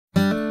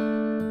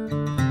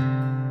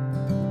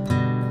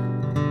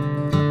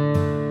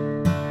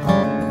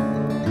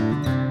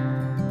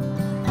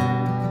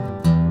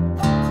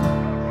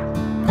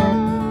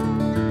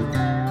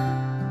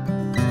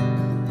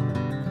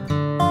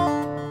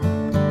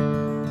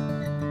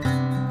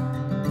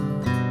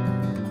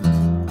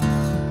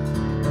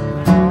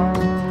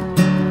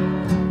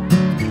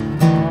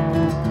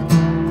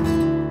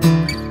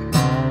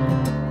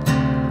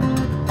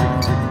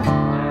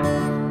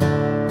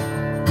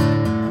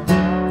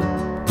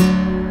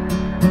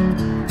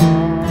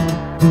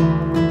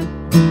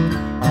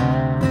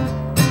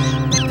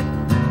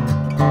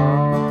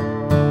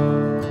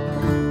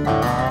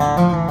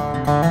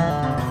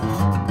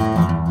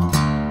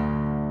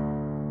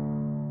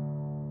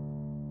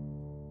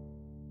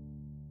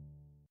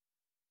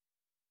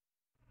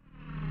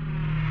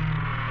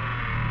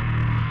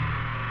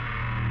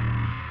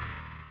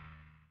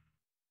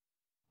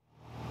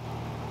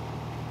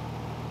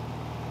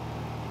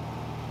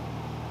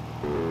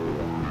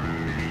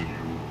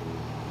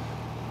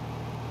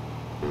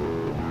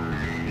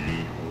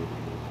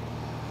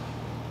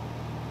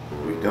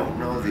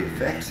know the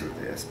effects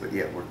of this, but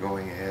yet we're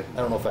going ahead. I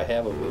don't know if I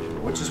have a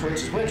visual. Which is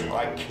which? Well,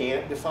 I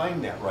can't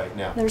define that right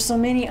now. There's so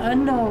many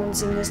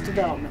unknowns in this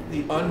development.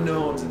 The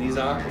unknowns in these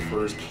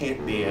aquifers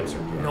can't be answered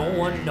yet. No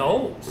one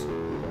knows.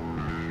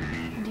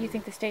 Do you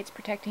think the state's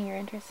protecting your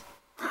interests?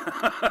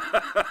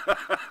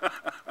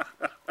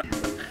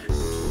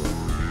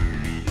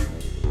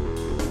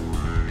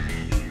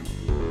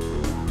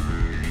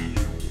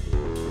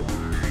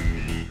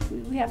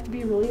 We have to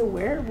be really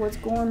aware of what's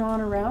going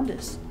on around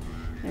us.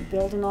 They're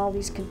building all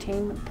these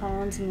containment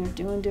ponds and they're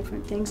doing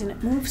different things, and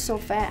it moves so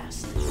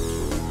fast.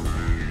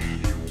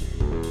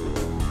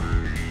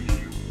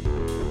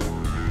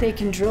 They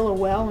can drill a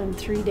well in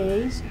 3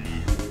 days.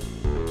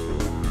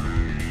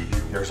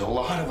 There's a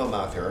lot of them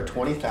out there. There are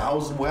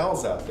 20,000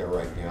 wells out there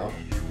right now.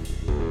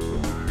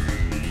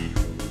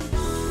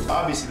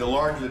 Obviously, the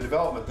larger the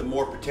development, the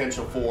more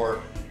potential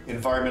for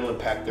environmental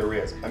impact there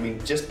is. I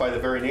mean, just by the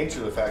very nature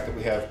of the fact that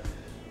we have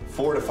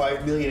 4 to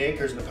 5 million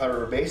acres in the Powder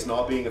River Basin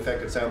all being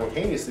affected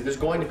simultaneously, there's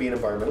going to be an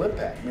environmental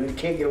impact. I mean, you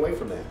can't get away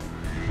from that.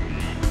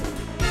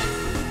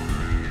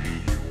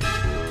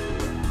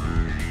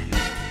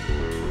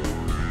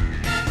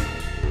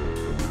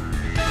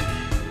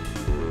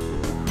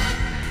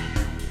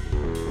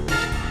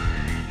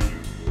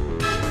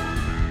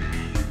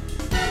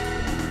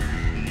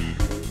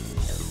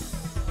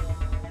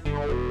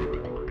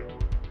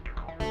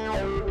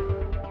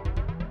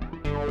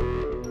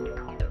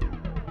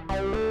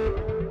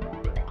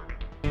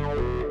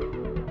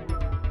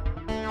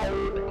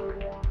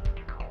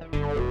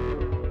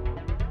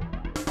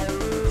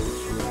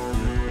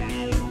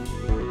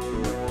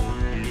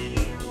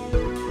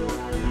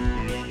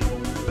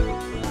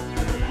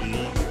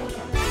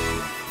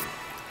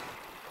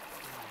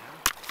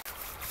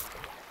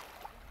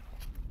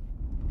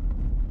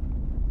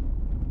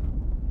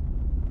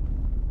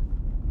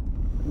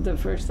 The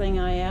first thing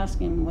I asked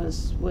him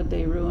was, would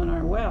they ruin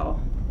our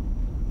well?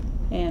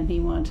 And he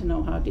wanted to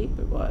know how deep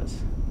it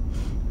was.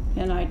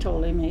 And I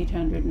told him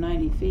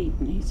 890 feet,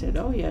 and he said,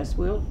 oh yes,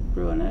 we'll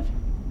ruin it.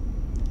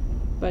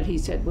 But he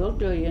said, we'll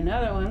do you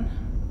another one.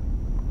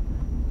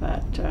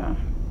 But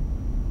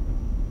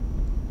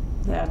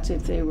that's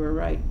if they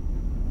were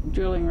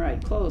drilling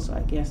right close,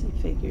 I guess he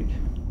figured.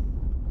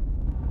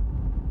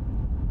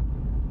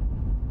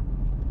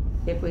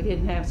 If we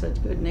didn't have such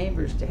good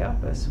neighbors to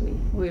help us,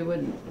 we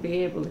wouldn't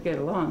be able to get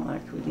along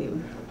like we do.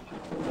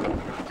 I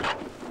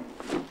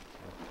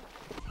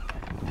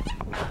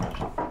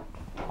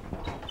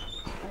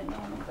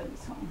know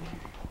nobody's home here.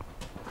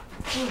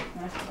 Ooh,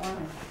 nice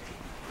water.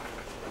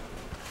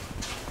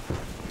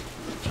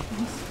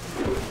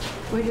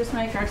 We just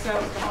make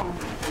ourselves at home.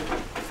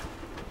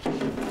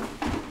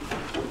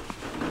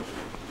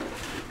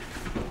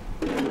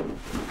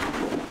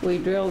 We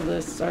drilled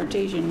this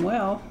artesian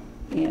well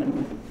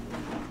in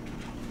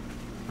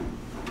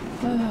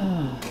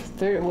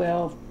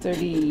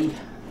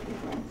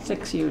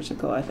 36 years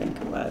ago, I think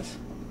it was.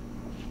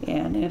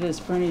 And it has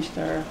furnished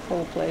our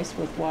whole place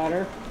with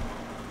water,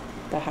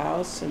 the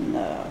house, and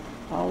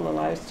all the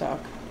livestock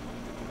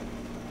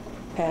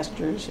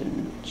pastures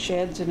and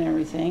sheds and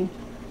everything.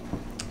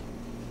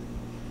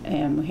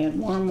 And we had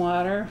warm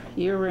water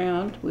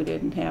year-round. We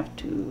didn't have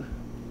to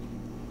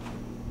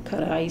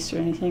cut ice or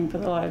anything for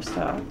the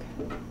livestock.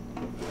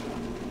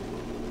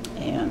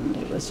 And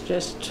it was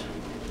just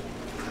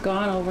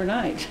gone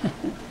overnight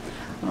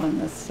on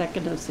the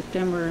 2nd of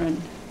September in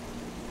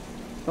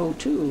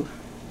 '02.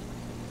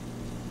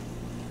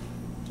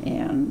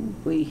 And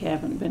we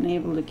haven't been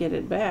able to get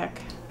it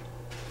back.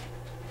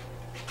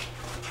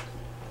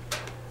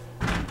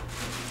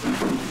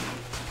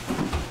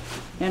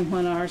 And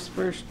when ours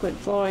first quit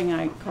flowing,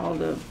 I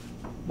called a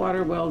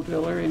water well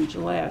driller in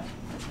Gillette,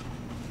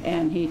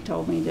 and he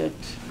told me that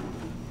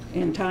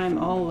in time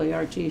all the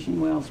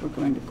artesian wells were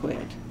going to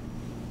quit.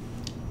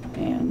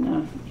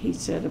 And he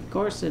said, of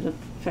course, it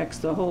affects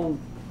the whole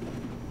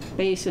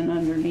basin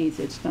underneath.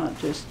 It's not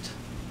just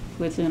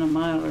within a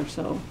mile or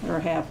so, or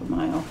half a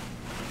mile,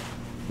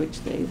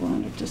 which they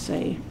wanted to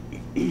say.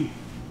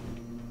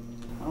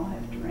 I'll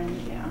have to run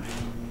it down.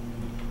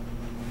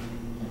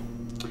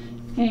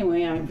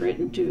 Anyway, I've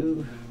written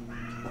to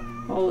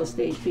all the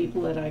state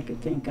people that I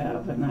could think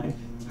of, and I've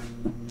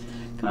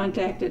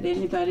contacted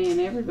anybody and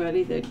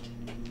everybody that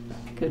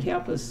could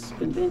help us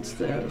convince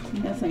the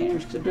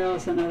methaners to drill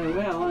us another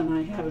well, and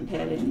I haven't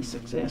had any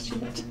success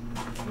yet.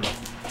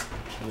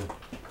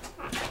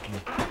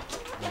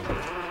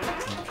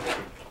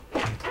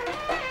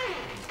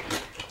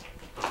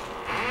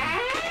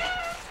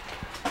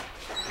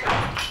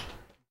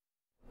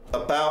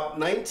 About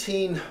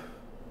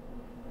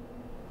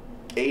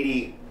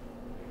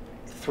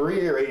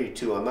 1983 or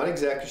 82, I'm not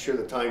exactly sure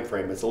the time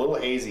frame, it's a little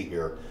hazy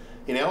here,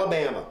 in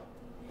Alabama,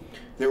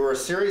 there were a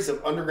series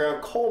of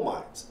underground coal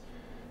mines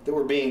that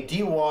were being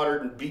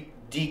dewatered and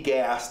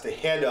degassed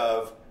ahead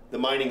of the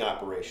mining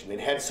operation.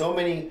 They'd had so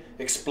many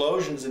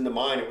explosions in the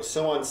mine, it was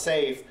so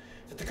unsafe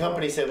that the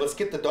company said, let's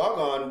get the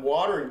doggone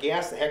water and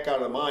gas the heck out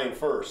of the mine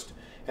first,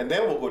 and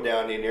then we'll go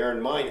down in there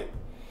and mine it.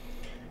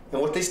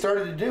 And what they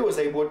started to do is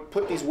they would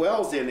put these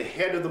wells in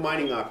ahead of the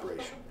mining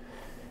operation.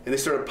 And they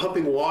started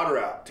pumping water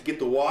out to get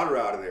the water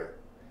out of there.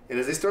 And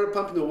as they started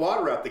pumping the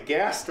water out, the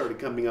gas started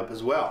coming up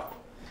as well.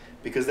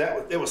 Because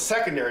it was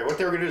secondary. What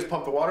they were going to do is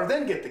pump the water,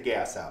 then get the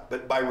gas out.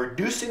 But by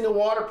reducing the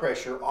water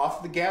pressure off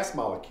of the gas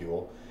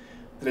molecule,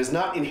 that is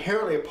not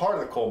inherently a part of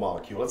the coal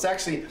molecule. It's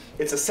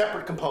a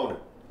separate component.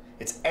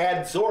 It's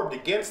adsorbed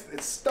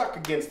it's stuck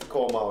against the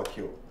coal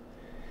molecule.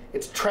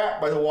 It's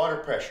trapped by the water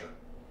pressure.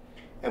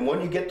 And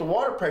when you get the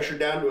water pressure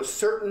down to a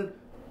certain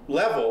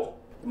level,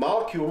 the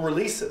molecule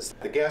releases,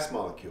 the gas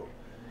molecule.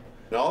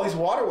 And all these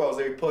water wells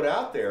they put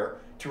out there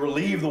to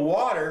relieve the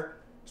water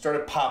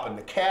started popping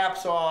the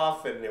caps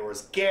off, and there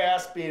was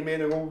gas being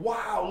made. They go,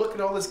 wow, look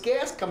at all this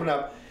gas coming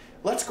up.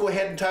 Let's go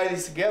ahead and tie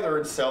these together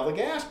and sell the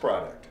gas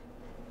product.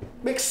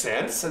 Makes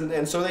sense,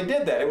 and so they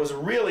did that. It was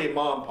really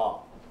mom and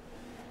pop.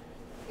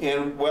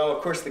 And well,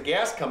 of course, the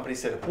gas company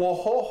said, whoa,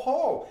 ho,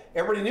 ho.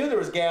 Everybody knew there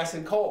was gas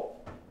in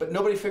coal, but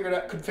nobody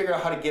could figure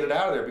out how to get it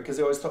out of there because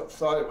they always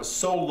thought it was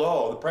so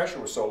low, the pressure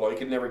was so low, you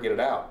could never get it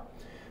out.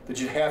 That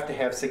you'd have to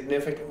have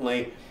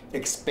significantly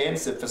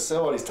expensive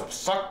facilities to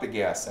suck the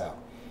gas out.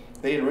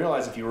 They didn't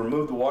realize if you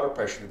remove the water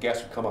pressure, the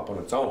gas would come up on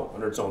its own,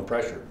 under its own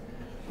pressure.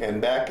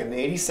 And back in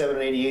 '87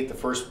 and '88, the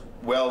first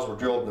wells were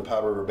drilled in the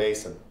Powder River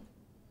Basin.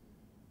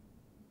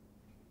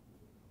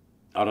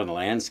 Out on the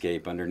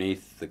landscape,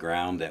 underneath the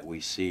ground that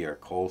we see are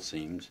coal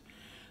seams.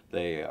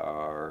 They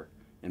are,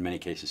 in many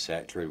cases,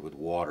 saturated with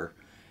water,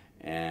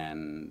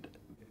 and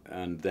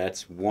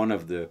that's one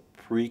of the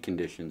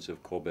preconditions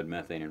of coal bed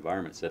methane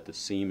environments, that the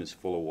seam is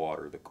full of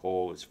water, the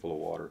coal is full of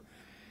water.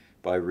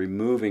 By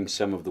removing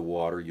some of the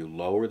water, you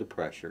lower the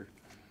pressure,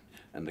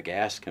 and the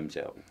gas comes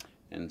out.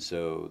 And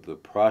so the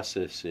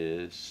process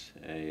is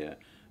a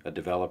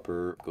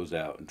developer goes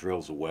out and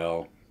drills a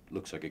well,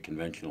 looks like a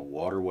conventional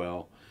water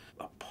well.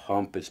 A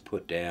pump is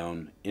put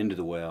down into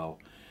the well.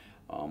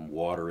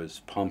 Water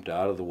is pumped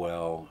out of the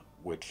well,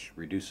 which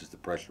reduces the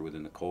pressure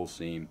within the coal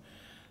seam.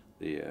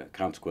 The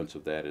consequence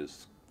of that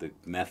is the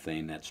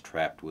methane that's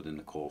trapped within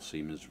the coal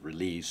seam is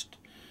released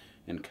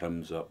and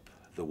comes up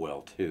the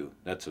well too.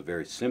 That's a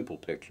very simple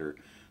picture,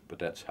 but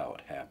that's how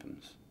it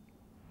happens.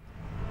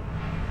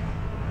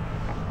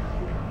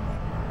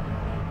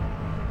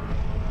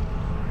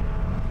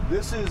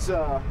 This is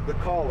the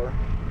collar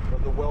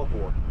of the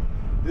wellbore.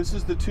 This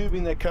is the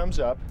tubing that comes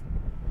up.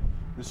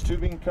 This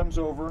tubing comes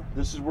over.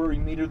 This is where we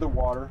meter the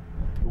water.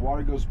 The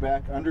water goes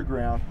back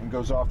underground and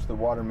goes off to the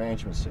water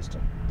management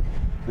system.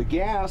 The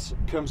gas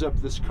comes up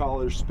this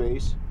collar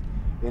space,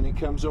 and it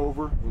comes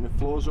over and it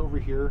flows over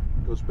here,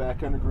 goes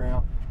back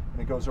underground,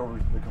 and it goes over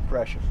the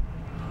compression.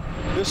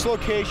 This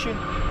location,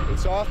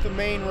 it's off the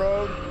main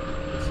road.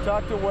 It's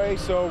tucked away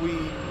so we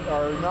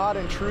are not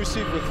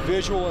intrusive with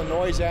visual and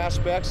noise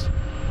aspects.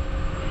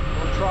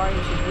 We're trying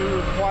to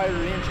do quieter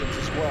engines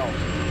as well.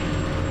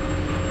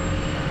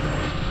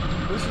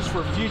 This is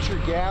for future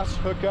gas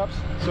hookups,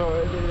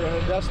 so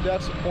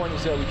that's the point,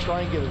 is that we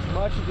try and get as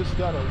much of this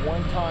done at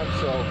one time,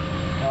 so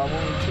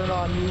when we turn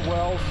on new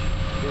wells,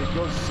 it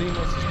goes as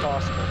seamless as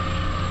possible.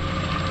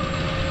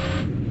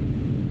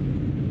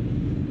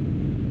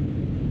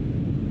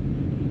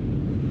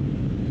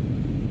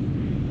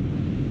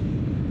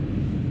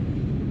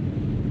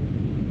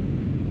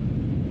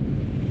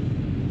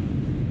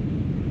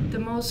 The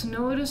most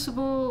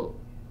noticeable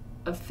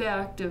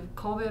effect of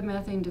coal bed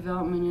methane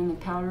development in the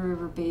Powder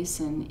River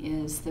Basin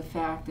is the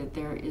fact that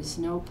there is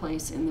no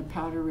place in the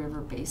Powder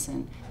River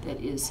Basin that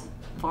is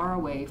far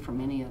away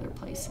from any other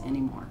place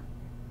anymore.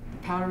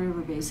 The Powder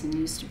River Basin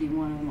used to be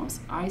one of the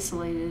most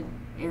isolated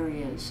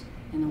areas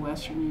in the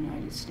western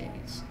United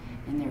States,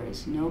 and there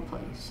is no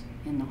place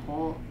in the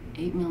whole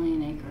 8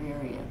 million acre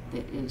area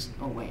that is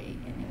away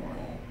anymore.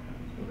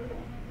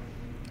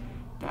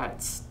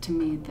 That's, to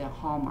me, the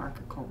hallmark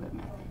of coal bed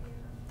methane.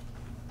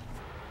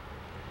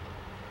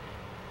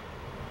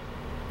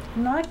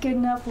 I'm not good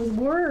enough with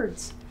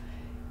words.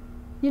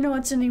 You know,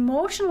 it's an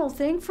emotional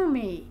thing for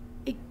me.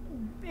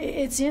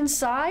 It's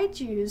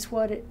inside you is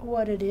what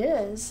it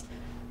is.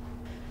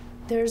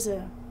 There's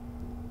an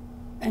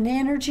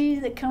energy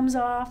that comes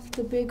off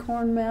the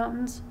Bighorn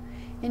Mountains,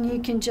 and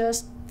you can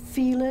just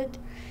feel it.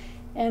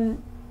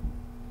 And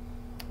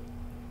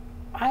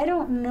I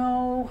don't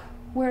know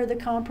where the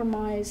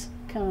compromise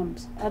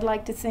comes. I'd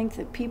like to think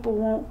that people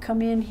won't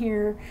come in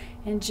here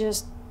and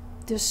just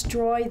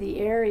destroy the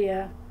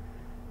area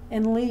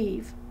and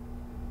leave.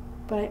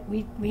 But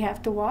we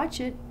have to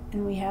watch it,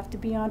 and we have to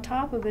be on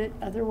top of it,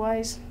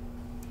 otherwise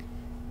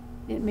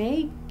it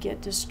may get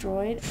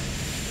destroyed.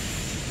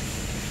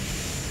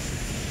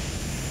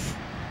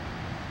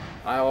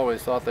 I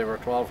always thought they were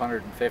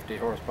 1,250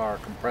 horsepower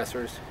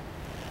compressors,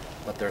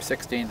 but they're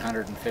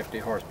 1,650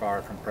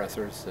 horsepower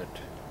compressors that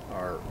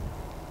are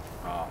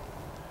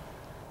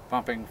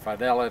pumping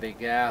Fidelity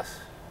gas.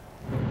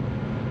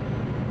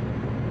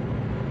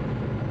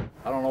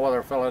 I don't know whether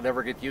a fella'd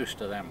ever get used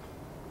to them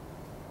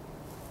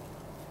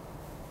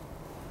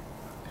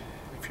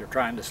if you're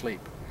trying to sleep.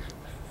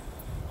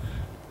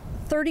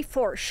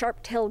 34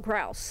 sharp-tailed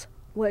grouse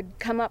would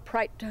come up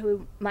right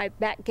to my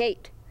back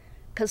gate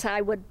because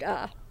I would,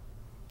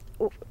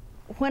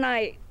 when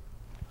I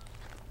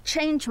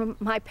change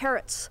my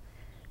parrots'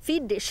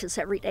 feed dishes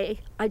every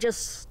day, I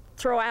just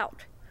throw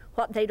out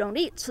what they don't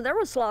eat. So there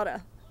was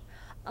a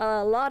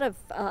lot of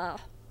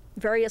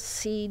various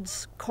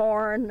seeds,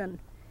 corn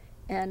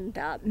and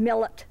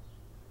millet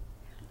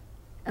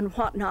and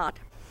whatnot.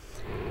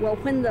 Well,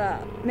 when the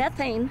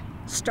methane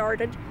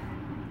started,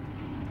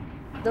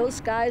 those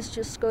guys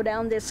just go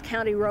down this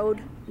county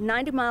road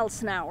 90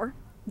 miles an hour.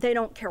 They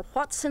don't care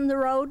what's in the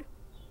road.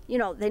 You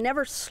know, they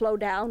never slow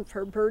down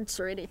for birds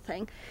or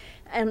anything.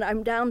 And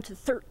I'm down to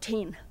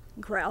 13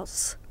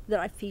 grouse that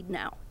I feed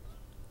now.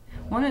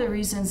 One of the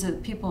reasons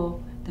that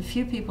the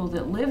few people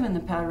that live in the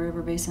Powder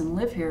River Basin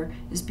live here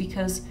is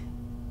because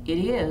it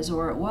is,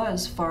 or it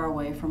was, far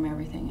away from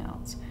everything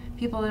else.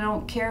 People that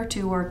don't care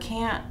to or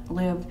can't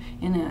live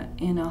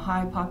in a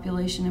high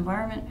population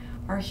environment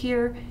are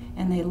here,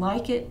 and they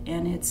like it,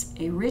 and it's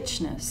a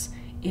richness.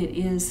 It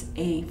is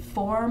a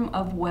form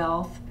of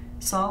wealth.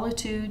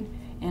 Solitude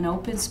and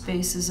open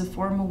space is a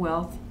form of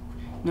wealth,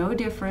 no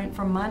different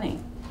from money.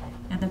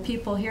 And the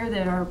people here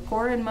that are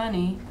poor in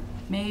money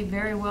may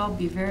very well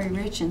be very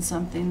rich in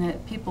something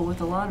that people with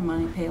a lot of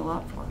money pay a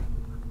lot for.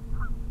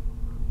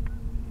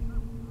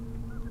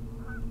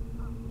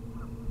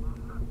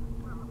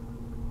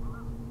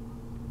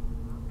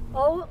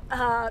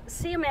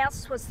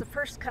 CMS was the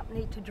first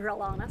company to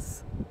drill on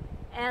us,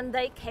 and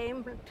they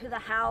came to the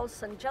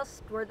house and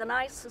just were the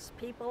nicest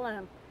people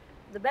and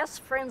the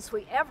best friends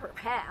we ever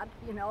had,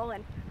 you know,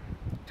 and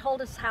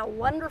told us how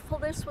wonderful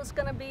this was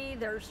going to be.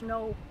 There's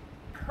no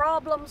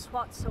problems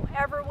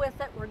whatsoever with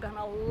it. We're going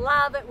to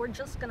love it. We're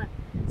just going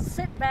to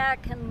sit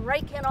back and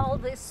rake in all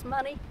this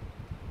money.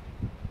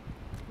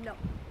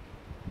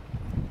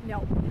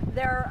 No.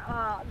 There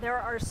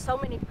are so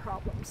many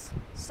problems,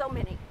 so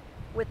many,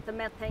 with the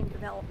methane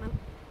development.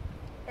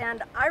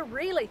 And I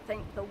really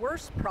think the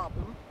worst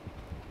problem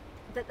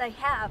that they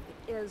have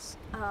is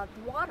the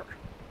water.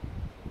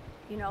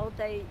 You know,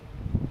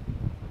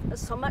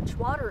 so much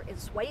water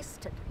is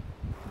wasted.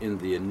 In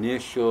the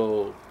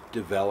initial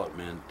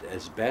development,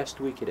 as best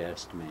we could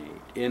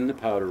estimate, in the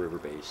Powder River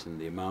Basin,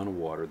 the amount of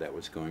water that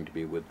was going to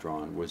be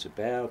withdrawn was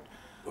about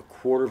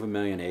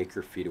 250,000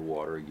 acre-feet of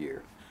water a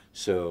year.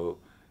 So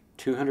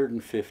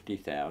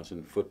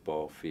 250,000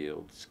 football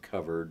fields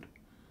covered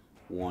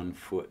 1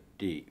 foot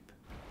deep.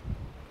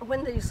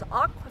 When these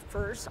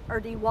aquifers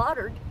are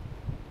dewatered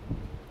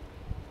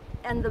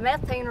and the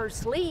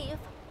methaners leave,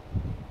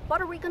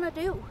 what are we going to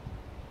do?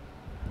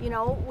 You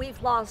know, we've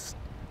lost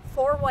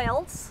 4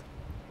 wells,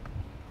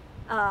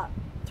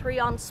 3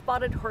 on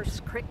Spotted Horse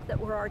Creek that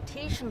were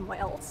artesian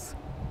wells.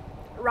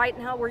 Right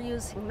now we're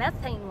using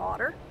methane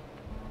water,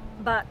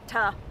 but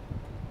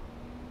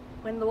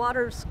when the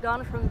water's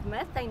gone from the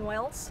methane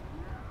wells,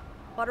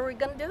 what are we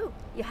going to do?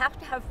 You have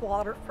to have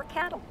water for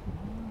cattle.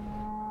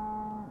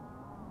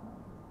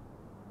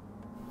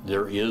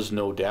 There is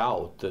no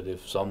doubt that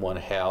if someone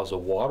has a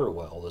water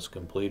well that's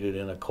completed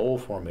in a coal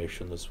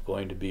formation that's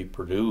going to be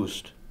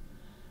produced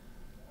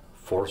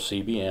for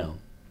CBM,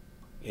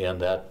 and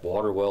that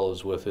water well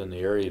is within the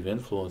area of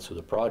influence of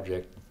the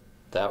project,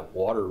 that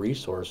water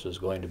resource is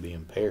going to be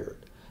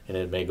impaired, and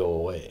it may go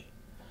away.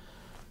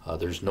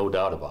 There's no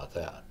doubt about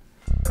that.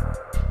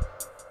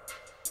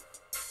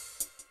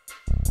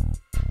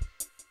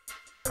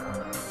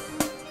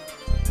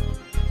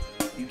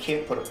 You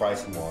can't put a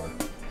price in water.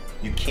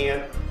 You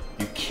can't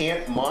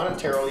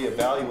monetarily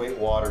evaluate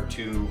water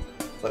to,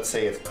 let's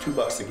say it's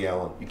 $2 a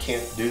gallon. You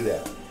can't do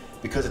that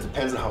because it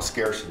depends on how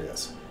scarce it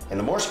is. And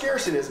the more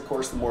scarce it is, of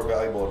course, the more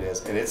valuable it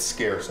is, and it's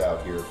scarce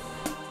out here.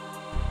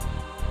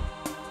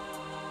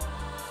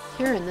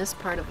 Here in this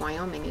part of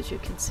Wyoming, as you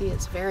can see,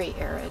 it's very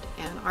arid,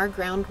 and our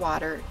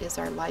groundwater is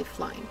our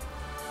lifeline.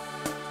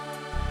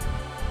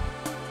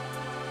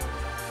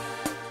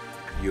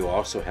 You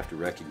also have to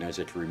recognize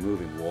that you're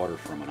removing water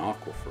from an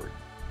aquifer.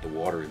 The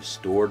water is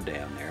stored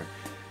down there.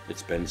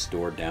 It's been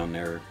stored down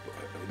there.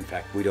 In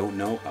fact, we don't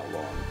know how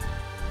long.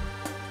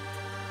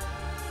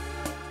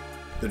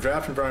 The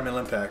draft environmental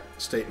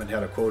impact statement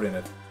had a quote in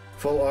it: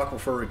 "Full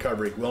aquifer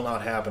recovery will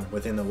not happen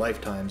within the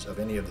lifetimes of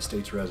any of the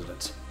state's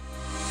residents."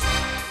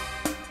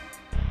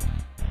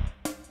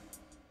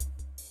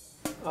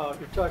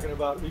 You're talking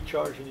about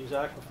recharging these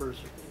aquifers.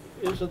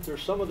 Isn't there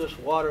some of this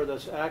water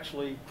that's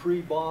actually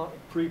pre-bomb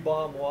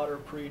water,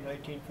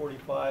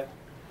 pre-1945?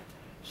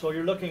 So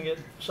you're looking at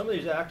some of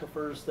these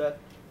aquifers that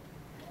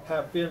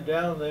have been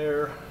down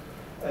there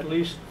at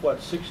least,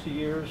 what, 60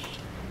 years?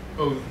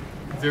 Oh,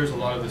 there's a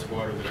lot of this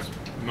water that's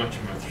much,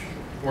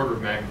 order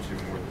of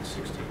magnitude more than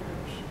 60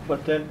 years.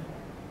 But then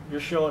you're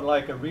showing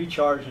like a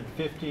recharge in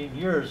 15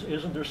 years.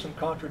 Isn't there some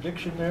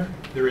contradiction there?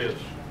 There is.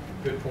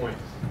 Good point.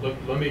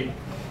 Let me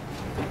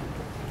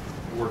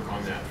work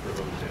on that for a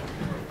little bit.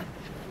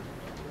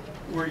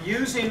 We're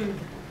using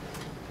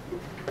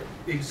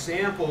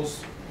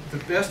examples, the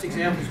best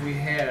examples we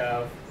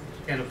have,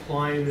 and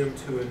applying them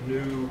to a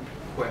new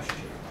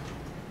question,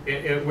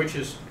 which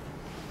is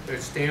a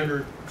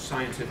standard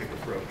scientific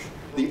approach.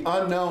 The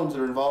unknowns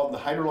that are involved in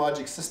the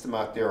hydrologic system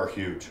out there are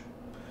huge.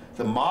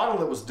 The model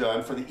that was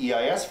done for the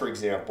EIS, for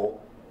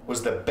example,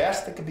 was the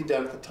best that could be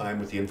done at the time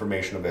with the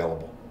information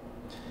available.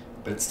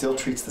 But it still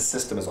treats the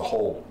system as a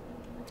whole.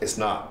 It's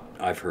not.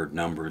 I've heard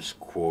numbers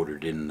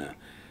quoted in the,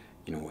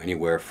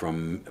 anywhere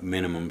from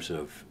minimums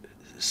of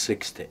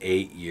 6 to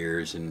 8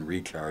 years and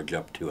recharge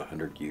up to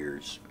 100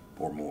 years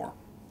or more.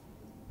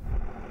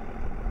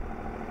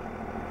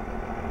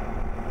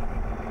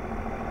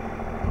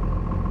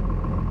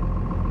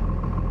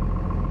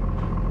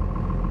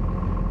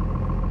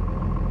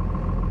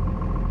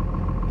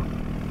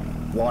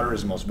 Water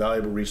is the most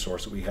valuable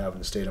resource that we have in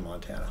the state of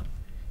Montana.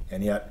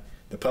 And yet,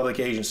 the public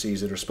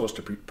agencies that are supposed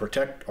to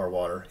protect our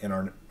water and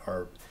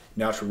our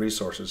natural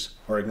resources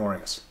are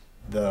ignoring us.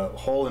 The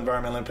whole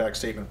environmental impact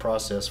statement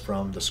process,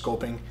 from the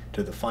scoping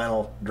to the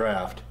final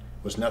draft,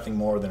 was nothing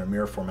more than a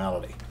mere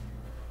formality.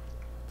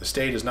 The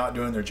state is not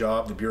doing their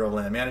job. The Bureau of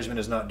Land Management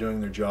is not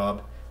doing their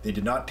job. They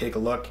did not take a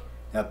look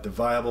at the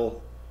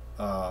viable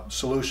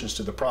solutions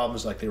to the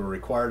problems like they were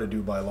required to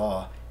do by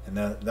law. And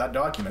that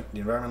document, the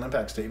environmental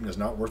impact statement, is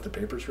not worth the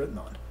paper it's written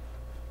on.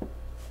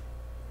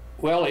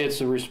 Well, it's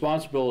the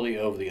responsibility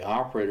of the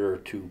operator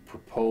to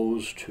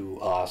propose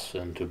to us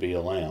and to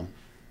BLM,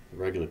 the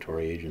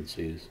regulatory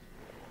agencies,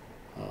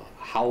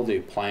 how they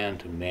plan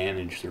to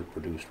manage their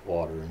produced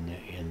water,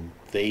 and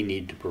they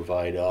need to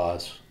provide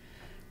us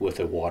with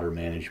a water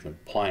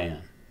management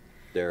plan.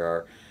 There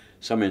are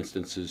some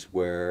instances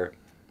where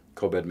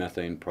coal-bed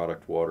methane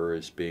product water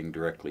is being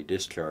directly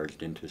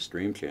discharged into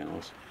stream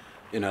channels.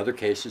 In other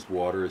cases,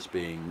 water is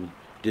being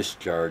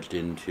discharged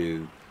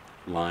into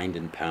lined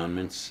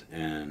impoundments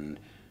and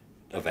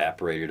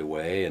evaporated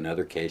away. In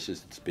other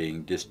cases, it's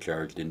being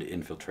discharged into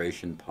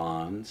infiltration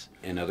ponds.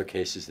 In other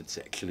cases, it's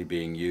actually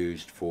being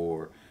used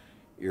for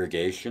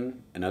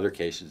irrigation. In other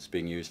cases, it's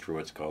being used for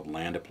what's called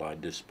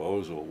land-applied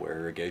disposal, where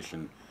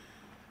irrigation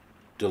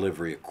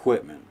delivery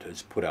equipment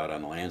is put out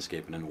on the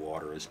landscape and then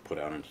water is put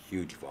out in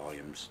huge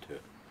volumes to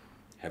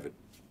have it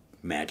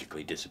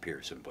magically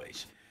disappear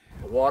someplace.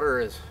 The water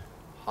is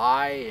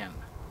high in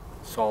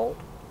salt,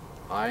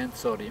 high in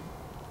sodium,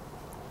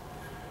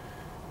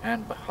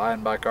 and high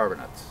in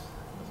bicarbonates.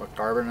 The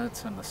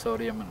bicarbonates and the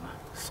sodium and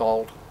the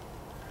salt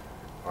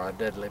are a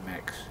deadly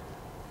mix.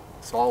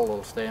 Salt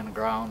will stay in the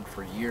ground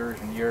for years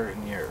and years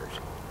and years.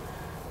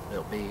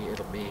 It'll be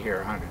here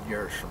 100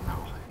 years from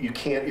now. You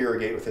can't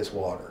irrigate with this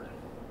water.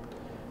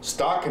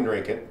 Stock can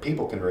drink it,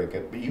 people can drink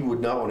it, but you would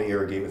not want to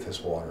irrigate with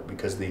this water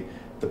because the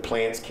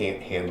plants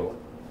can't handle it.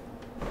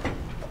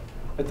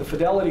 At the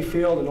Fidelity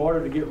Field, in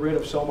order to get rid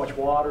of so much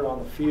water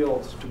on the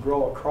fields to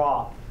grow a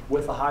crop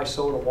with the high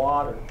soda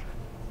water,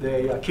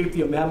 they keep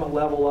the amendment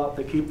level up,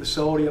 they keep the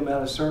sodium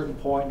at a certain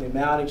point, and they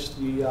manage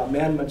the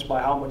amendments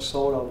by how much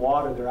soda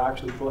water they're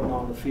actually putting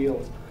on the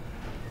fields.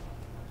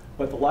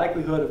 But the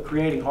likelihood of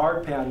creating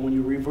hardpan when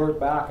you revert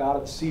back out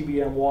of the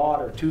CBM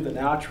water to the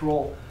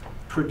natural,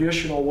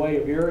 traditional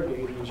way of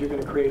irrigating is you're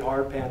going to create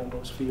hardpan in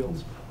those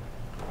fields.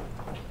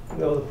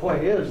 No, the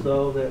point is,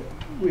 though, that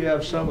we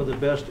have some of the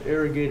best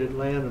irrigated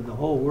land in the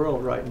whole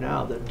world right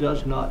now that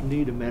does not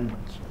need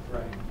amendments.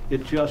 Right.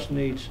 It just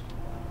needs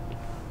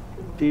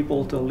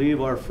people to leave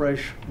our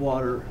fresh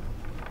water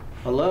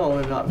alone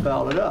and not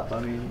foul it up. I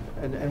mean,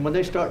 and when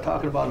they start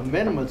talking about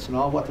amendments and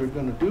all what they're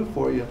going to do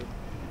for you,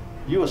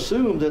 you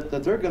assume that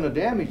they're going to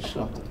damage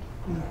something.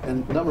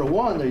 And number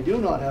one, they do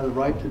not have the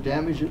right to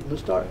damage it to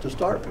start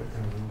with.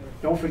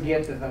 Don't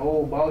forget that the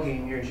whole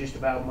ballgame here is just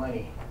about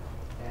money.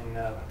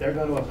 And they're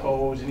going to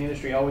oppose, and the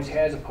industry always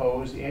has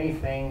opposed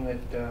anything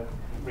that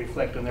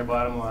reflect on their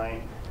bottom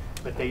line.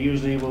 But they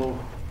usually will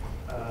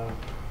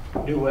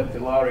do what the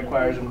law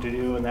requires them to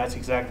do, and that's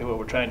exactly what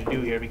we're trying to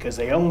do here, because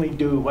they only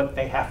do what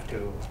they have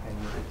to.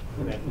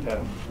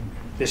 And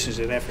this is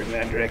an effort in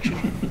that direction.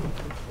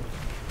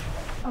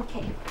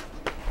 Okay.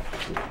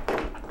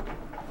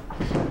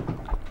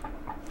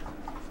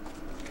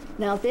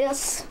 Now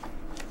this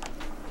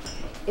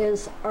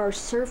is our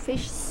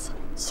surface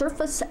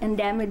and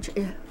damage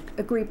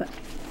agreement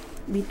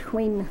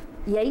between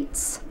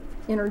Yates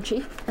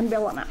Energy and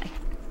Bill and I.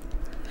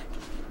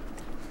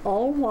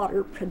 All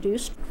water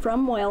produced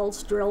from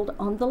wells drilled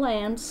on the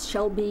lands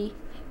shall be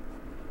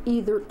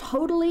either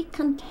totally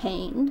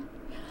contained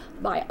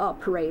by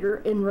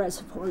operator in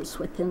reservoirs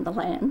within the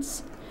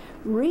lands,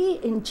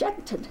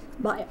 re-injected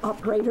by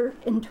operator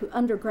into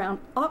underground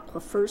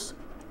aquifers,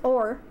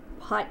 or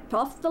piped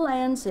off the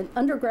lands in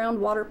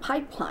underground water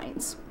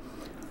pipelines,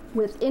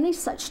 with any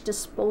such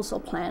disposal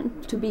plan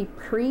to be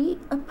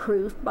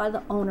pre-approved by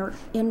the owner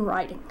in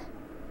writing.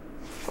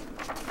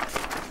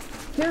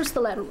 Here's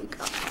the letter we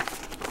got.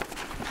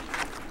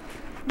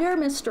 Dear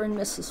Mr. and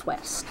Mrs.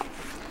 West,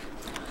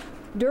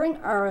 during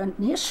our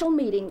initial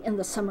meeting in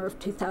the summer of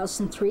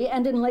 2003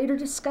 and in later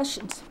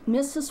discussions,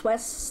 Mrs.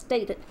 West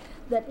stated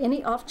that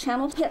any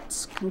off-channel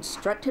pits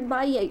constructed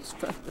by Yates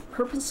for the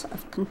purpose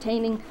of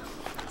containing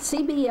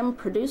CBM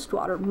produced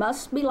water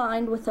must be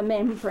lined with a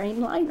membrane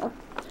liner.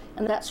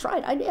 And that's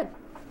right, I did.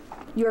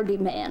 Your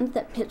demand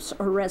that pits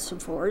or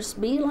reservoirs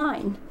be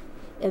lined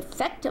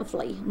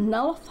effectively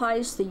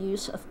nullifies the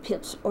use of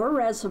pits or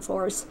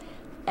reservoirs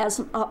as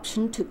an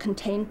option to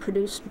contain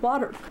produced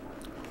water.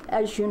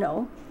 As you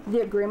know,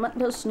 the agreement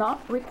does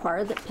not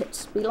require that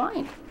pits be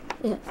lined,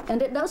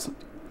 and it doesn't.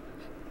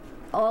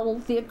 All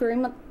the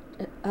agreement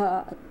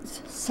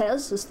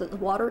says is that the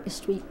water is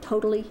to be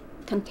totally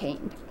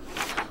contained.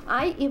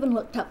 I even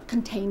looked up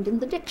contained in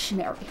the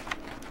dictionary.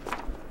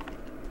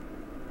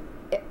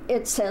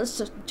 It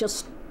says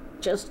just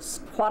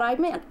what I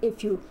meant.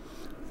 If you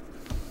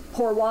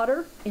pour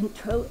water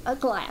into a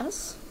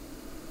glass,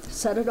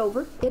 set it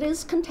over, it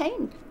is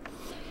contained.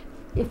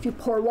 If you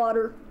pour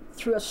water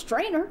through a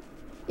strainer,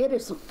 it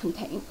isn't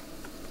contained.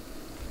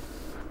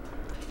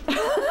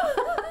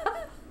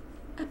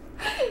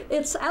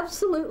 It's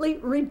absolutely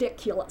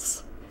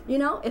ridiculous. You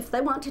know, if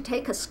they want to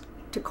take us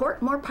to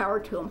court, more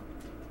power to them.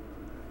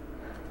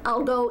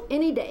 I'll go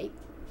any day.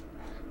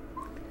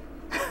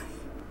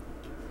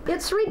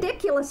 It's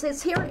ridiculous.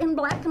 It's here in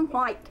black and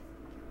white.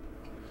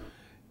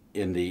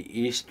 In the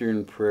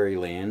eastern prairie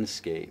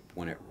landscape,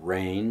 when it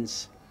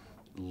rains,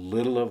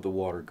 little of the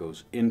water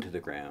goes into the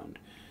ground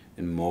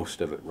and most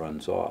of it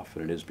runs off.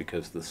 And it is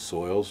because the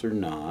soils are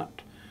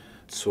not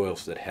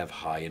soils that have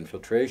high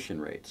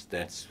infiltration rates.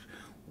 That's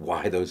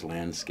why those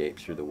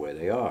landscapes are the way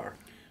they are.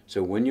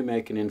 So when you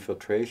make an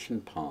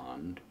infiltration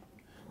pond,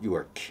 you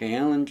are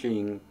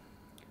challenging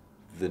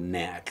the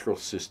natural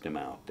system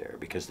out there,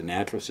 because the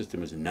natural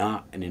system is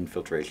not an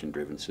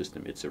infiltration-driven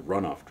system. It's a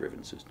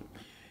runoff-driven system.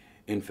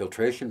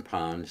 Infiltration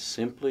pond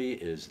simply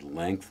is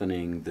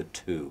lengthening the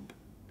tube,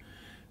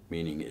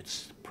 meaning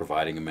it's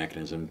providing a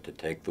mechanism to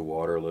take the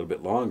water a little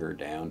bit longer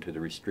down to the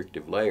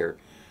restrictive layer,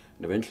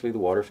 and eventually the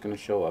water's going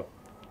to show up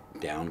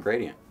down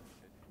gradient.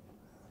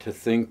 To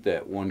think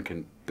that one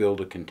can build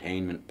a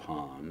containment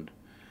pond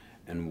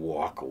and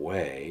walk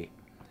away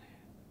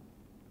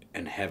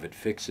and have it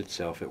fix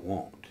itself, it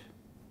won't.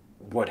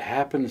 What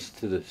happens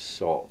to the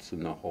salts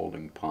in the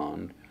holding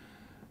pond,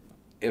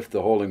 if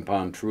the holding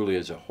pond truly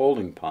is a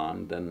holding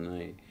pond, then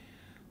the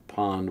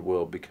pond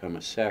will become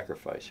a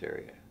sacrifice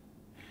area.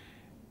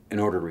 In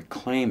order to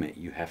reclaim it,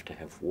 you have to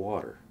have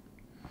water.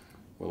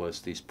 Well,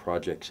 as these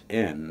projects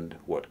end,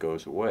 what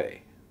goes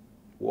away?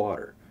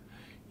 Water.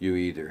 You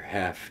either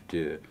have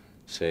to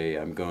say,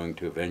 I'm going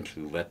to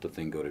eventually let the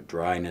thing go to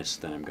dryness,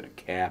 then I'm going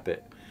to cap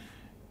it,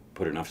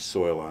 put enough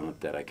soil on it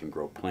that I can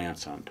grow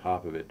plants on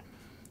top of it,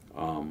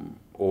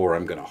 or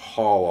I'm going to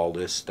haul all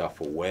this stuff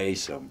away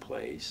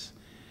someplace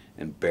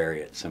and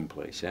bury it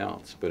someplace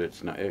else. But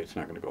it's not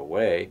going to go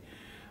away.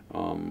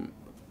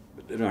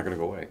 They're not going to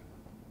go away.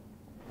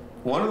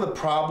 One of the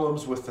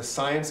problems with the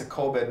science of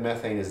coal bed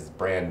methane is it's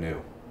brand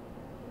new.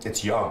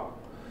 It's young.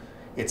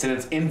 It's in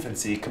its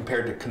infancy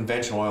compared to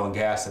conventional oil and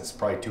gas that's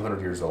probably 200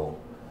 years old.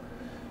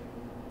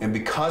 And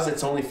because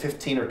it's only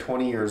 15 or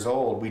 20 years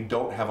old, we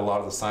don't have a lot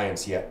of the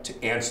science yet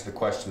to answer the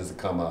questions that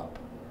come up.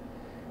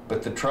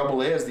 But the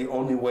trouble is, the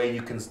only way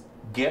you can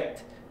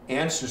get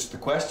answers to the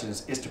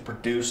questions is to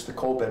produce the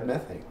coal bed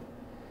methane.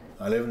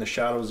 I live in the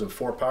shadows of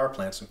 4 power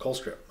plants in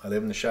Colstrip. I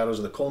live in the shadows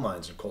of the coal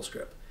mines in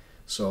Colstrip.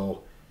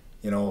 So,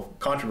 you know,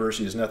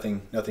 controversy is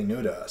nothing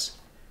new to us.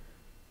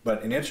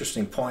 But an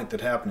interesting point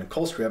that happened in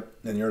Colstrip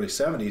in the early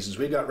 70s is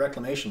we got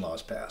reclamation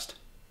laws passed.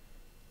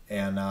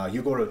 And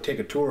you go to take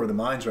a tour of the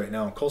mines right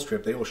now in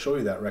Colstrip, they will show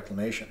you that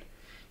reclamation.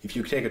 If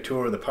you take a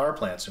tour of the power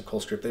plants in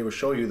Colstrip, they will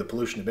show you the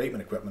pollution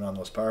abatement equipment on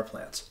those power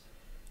plants.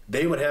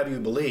 They would have you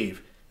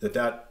believe that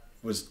that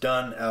was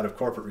done out of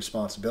corporate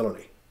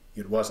responsibility.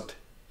 It wasn't.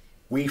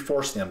 We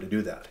forced them to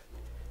do that.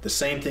 The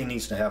same thing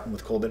needs to happen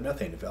with coal bed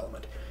methane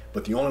development.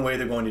 But the only way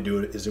they're going to do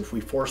it is if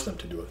we force them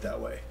to do it that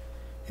way.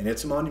 And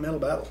it's a monumental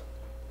battle.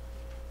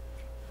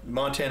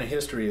 Montana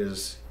history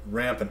is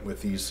rampant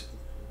with these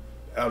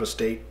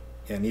out-of-state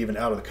and even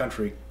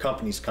out-of-the-country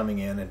companies coming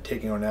in and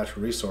taking our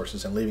natural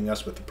resources and leaving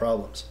us with the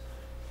problems.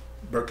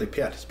 Berkeley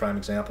Pit is a prime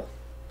example.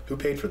 Who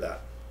paid for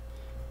that?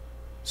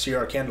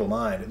 C.R. Kendall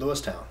Mine at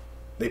Lewistown.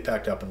 They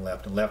packed up and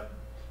left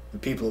the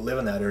people that live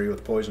in that area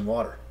with poison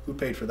water. Who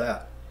paid for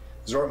that?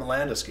 Zortman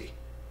Landisky.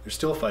 They're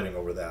still fighting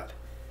over that.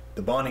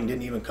 The bonding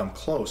didn't even come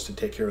close to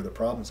take care of the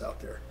problems out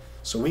there.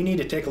 So we need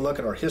to take a look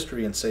at our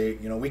history and say,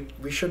 you know,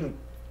 we shouldn't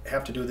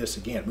have to do this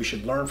again. We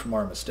should learn from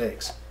our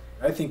mistakes.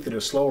 I think that a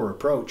slower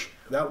approach,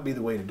 that would be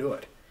the way to do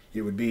it.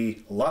 It would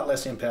be a lot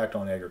less impact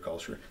on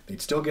agriculture.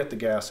 They'd still get the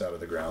gas out of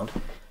the ground.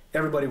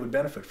 Everybody would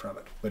benefit from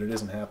it, but it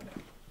isn't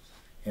happening.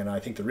 And I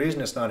think the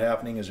reason it's not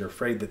happening is they're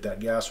afraid that that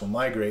gas will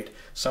migrate,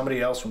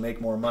 somebody else will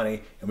make more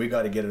money, and we've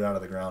got to get it out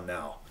of the ground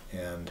now.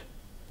 And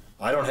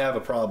I don't have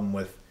a problem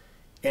with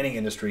any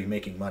industry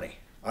making money.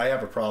 I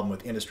have a problem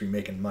with industry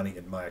making money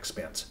at my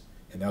expense.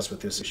 And that's what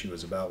this issue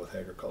is about with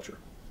agriculture.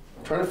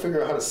 I'm trying to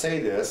figure out how to say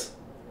this.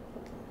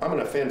 I'm going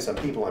to offend some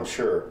people, I'm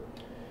sure.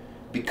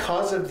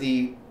 Because of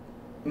the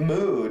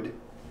mood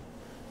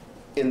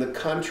in the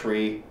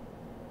country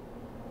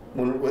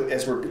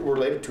as we're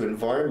related to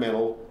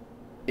environmental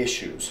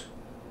issues,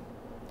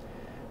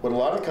 what a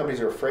lot of companies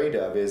are afraid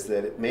of is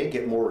that it may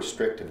get more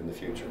restrictive in the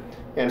future.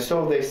 And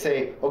so they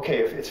say, okay,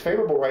 if it's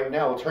favorable right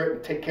now, let's hurry up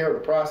and take care of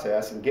the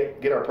process and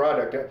get our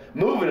product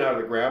moving out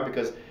of the ground,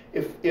 because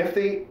if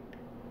the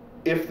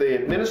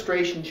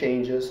administration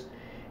changes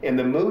and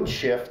the mood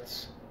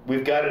shifts,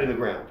 we've got it in the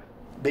ground.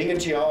 Being a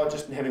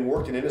geologist and having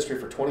worked in industry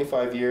for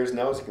 25 years,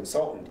 now as a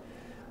consultant,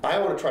 I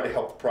want to try to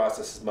help the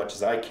process as much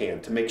as I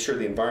can to make sure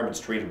the environment's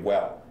treated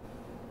well.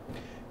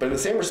 But in the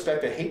same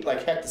respect, I hate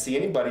like heck to see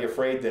anybody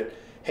afraid that,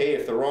 hey,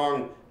 if the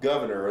wrong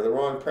governor or the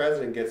wrong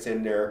president gets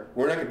in there,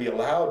 we're not going to be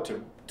allowed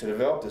to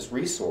develop this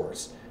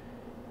resource.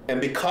 And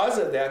because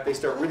of that, they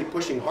start really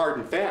pushing hard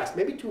and fast,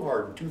 maybe too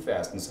hard and too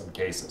fast in some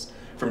cases,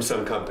 from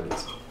some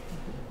companies.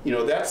 You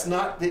know, that's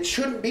not, it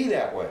shouldn't be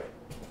that way,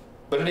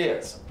 but it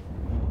is.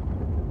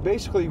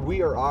 Basically,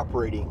 we are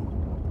operating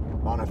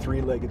on a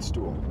three-legged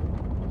stool.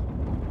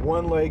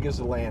 One leg is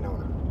the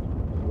landowner.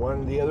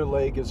 The other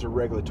leg is a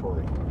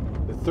regulatory.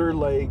 The third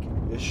leg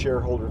is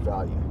shareholder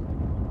value.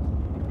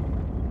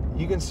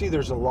 You can see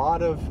there's a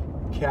lot of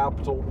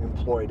capital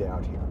employed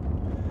out here.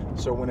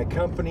 So when a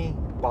company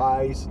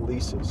buys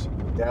leases,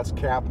 that's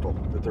capital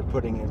that they're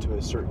putting into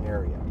a certain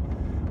area.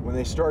 When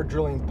they start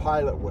drilling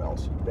pilot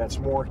wells, that's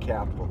more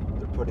capital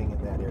they're putting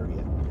in that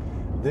area.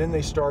 Then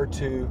they start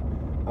to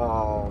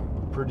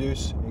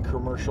produce in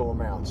commercial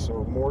amounts,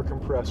 so more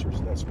compressors,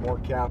 that's more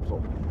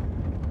capital.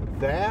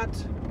 That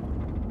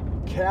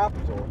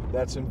capital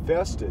that's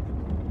invested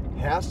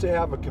has to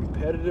have a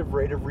competitive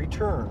rate of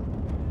return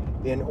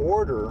in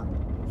order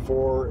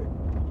for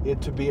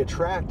it to be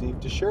attractive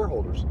to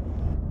shareholders.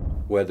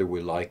 Whether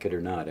we like it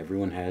or not,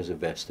 everyone has a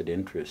vested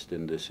interest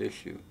in this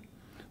issue.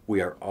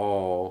 We're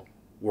all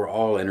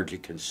energy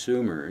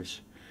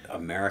consumers.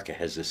 America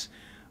has this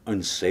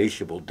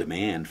insatiable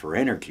demand for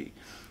energy,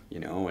 you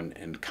know,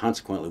 and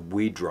consequently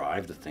we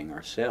drive the thing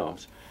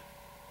ourselves.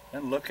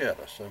 And look at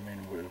us. I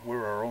mean,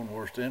 we're our own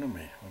worst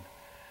enemy. When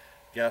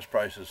gas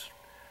prices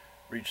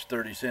reached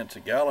 30 cents a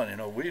gallon, you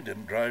know, we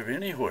didn't drive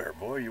anywhere.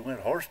 Boy, you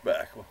went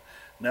horseback. Well,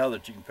 now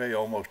that you can pay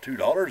almost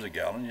 $2 a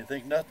gallon, you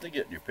think nothing to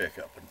get in your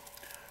pickup and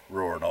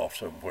roaring off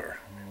somewhere.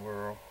 I mean,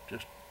 we're all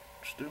just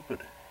stupid.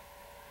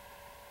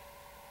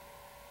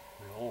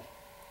 We all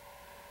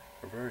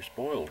are very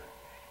spoiled.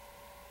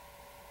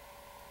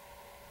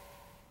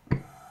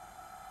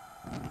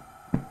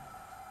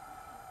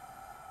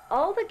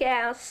 All the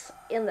gas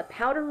in the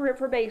Powder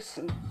River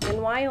Basin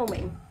in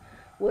Wyoming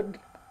would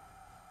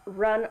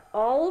run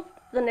all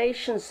the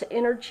nation's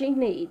energy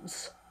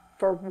needs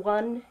for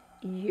 1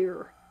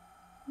 year.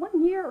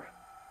 1 year.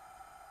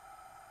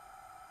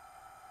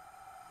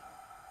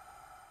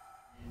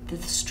 The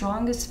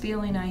strongest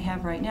feeling I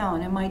have right now,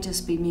 and it might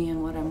just be me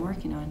and what I'm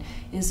working on,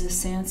 is a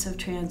sense of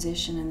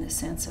transition and the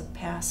sense of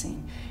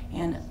passing,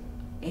 and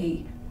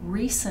a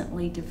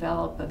recently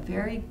developed, a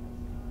very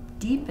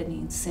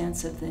deepening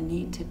sense of the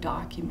need to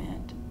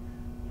document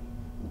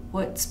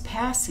what's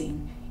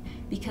passing,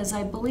 because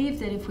I believe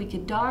that if we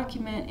could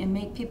document and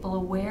make people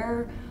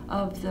aware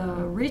of the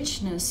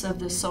richness of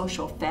the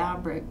social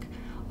fabric,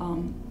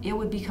 it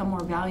would become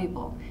more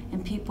valuable,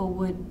 and people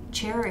would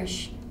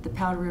cherish the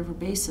Powder River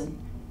Basin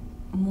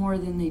more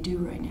than they do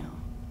right now.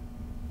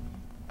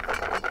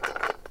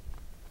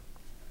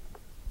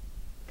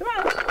 Come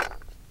on.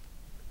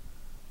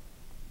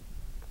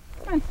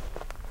 Come on.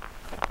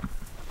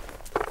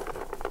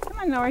 Come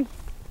on, Lori.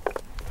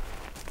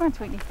 Come on,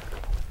 sweetie.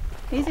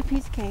 Here's a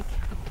piece of cake.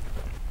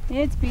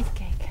 It's a piece of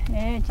cake.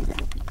 It's just a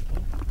piece of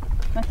cake.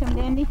 Want some,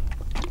 Dandy?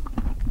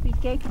 A piece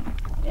of cake?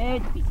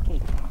 It's a piece of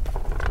cake.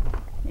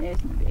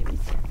 There's my babies.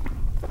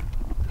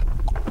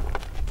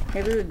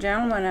 There was a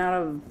gentleman out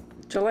of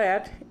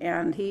Gillette,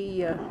 and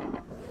he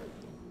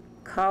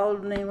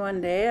called me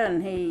one day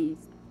and he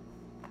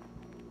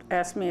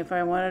asked me if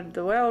I wanted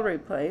the well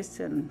replaced,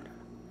 and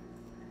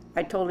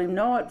I told him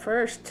no at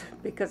first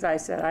because I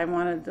said I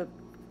wanted the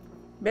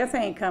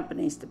methane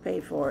companies to pay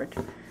for it,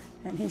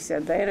 and he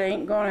said that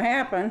ain't going to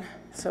happen.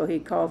 So he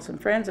called some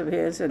friends of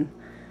his and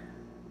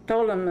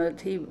told them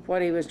that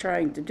what he was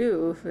trying to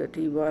do, that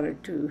he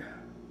wanted to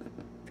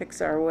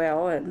fix our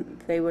well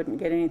and they wouldn't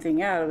get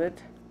anything out of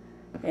it.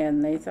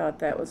 And they thought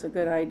that was a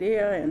good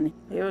idea, and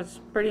it was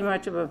pretty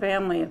much of a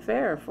family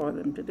affair for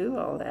them to do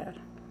all that.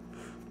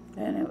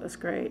 And it was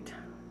great.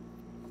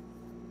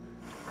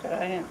 But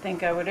I didn't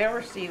think I would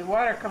ever see the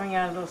water coming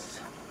out of those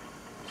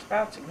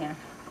spouts again.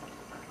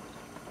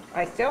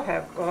 I still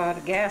have a lot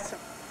of gas.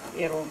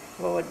 It'll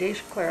blow a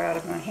dish clear out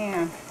of my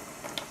hand.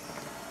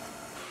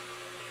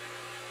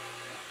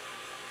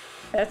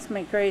 That's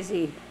my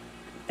crazy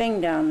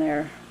thing down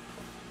there.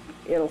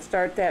 It'll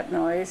start that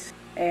noise,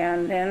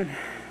 and then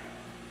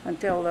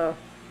until the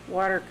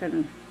water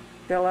can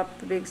fill up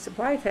the big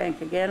supply tank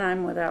again,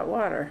 I'm without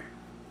water.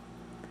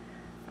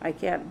 I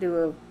can't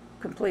do a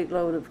complete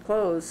load of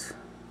clothes.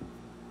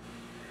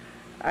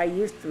 I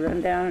used to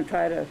run down and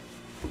try to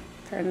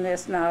turn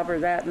this knob or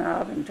that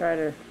knob and try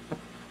to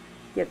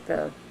get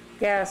the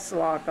gas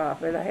lock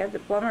off it. I had the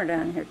plumber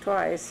down here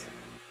twice.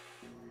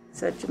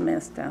 Such a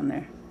mess down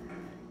there.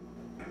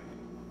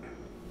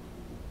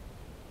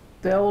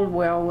 The old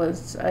well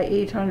was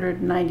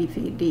 890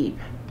 feet deep.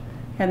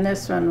 And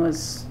this one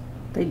was,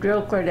 they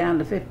drilled clear down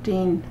to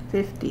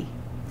 1550,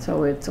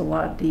 so it's a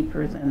lot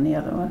deeper than the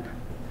other one.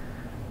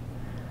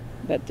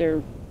 But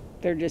there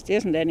just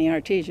isn't any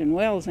artesian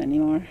wells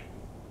anymore.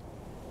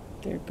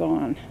 they're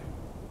gone.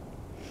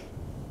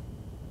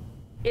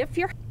 If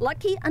you're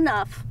lucky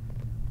enough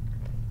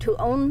to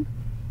own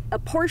a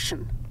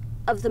portion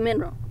of the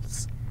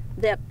minerals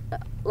that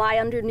lie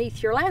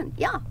underneath your land,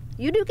 yeah,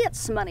 you do get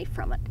some money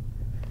from it.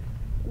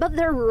 But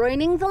they're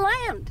ruining the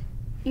land,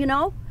 you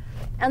know?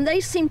 And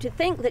they seem to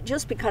think that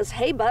just because,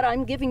 hey, bud,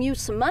 I'm giving you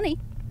some money,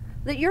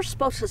 that you're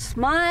supposed to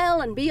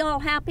smile and be all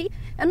happy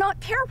and not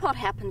care what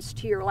happens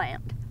to your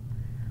land.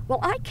 Well,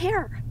 I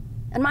care,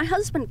 and my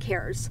husband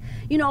cares.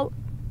 You know,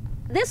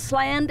 this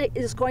land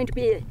is going to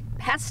be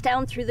passed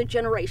down through the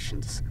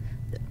generations.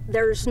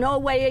 There's no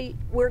way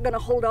we're going to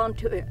hold on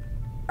to it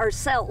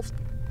ourselves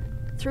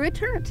through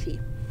eternity.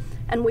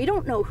 And we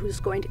don't know who's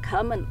going to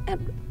come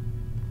and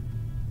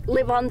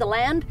live on the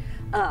land.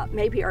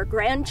 Maybe our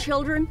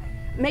grandchildren,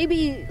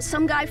 maybe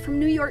some guy from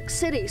New York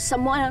City,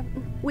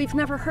 someone we've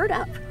never heard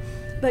of.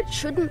 But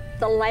shouldn't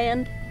the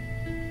land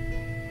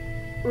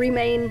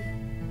remain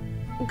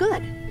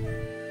good?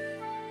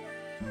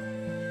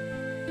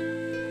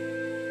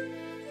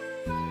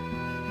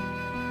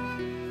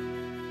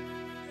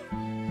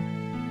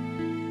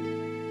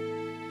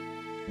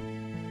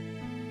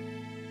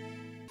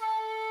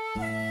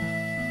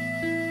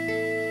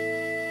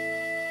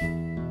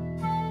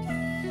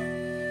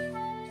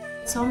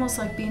 It's almost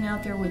like being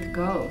out there with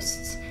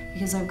ghosts,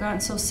 because I've gotten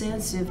so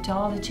sensitive to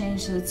all the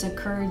change that's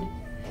occurred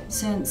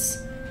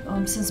since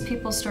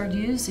people started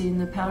using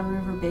the Powder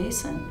River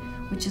Basin,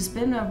 which has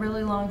been a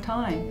really long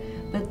time.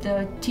 But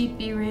the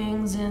teepee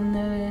rings and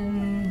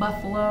the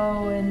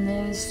buffalo and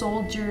the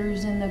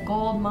soldiers and the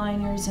gold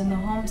miners and the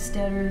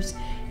homesteaders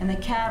and the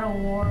cattle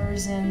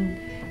wars and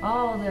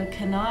all the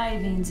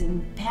connivings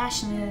and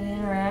passionate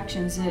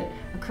interactions that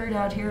occurred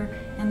out here,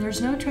 and there's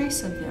no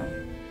trace of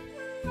them.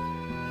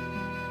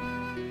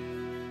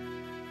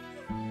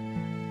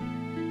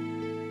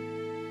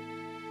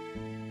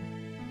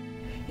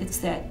 It's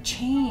that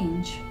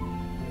change,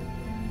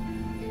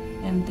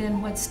 and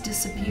then what's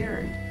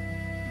disappeared.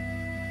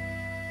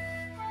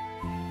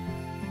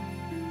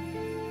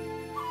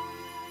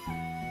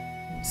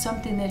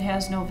 Something that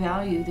has no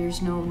value,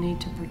 there's no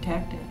need to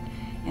protect it.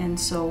 And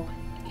so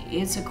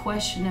it's a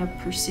question of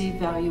perceived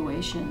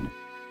valuation.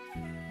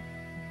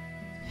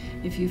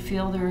 If you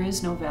feel there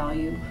is no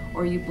value,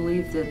 or you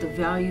believe that the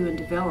value in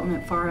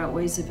development far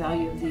outweighs the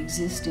value of the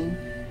existing,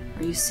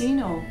 or you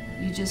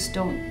you just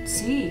don't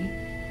see,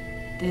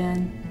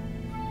 then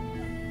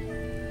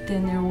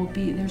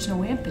there's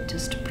no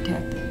impetus to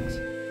protect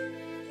things.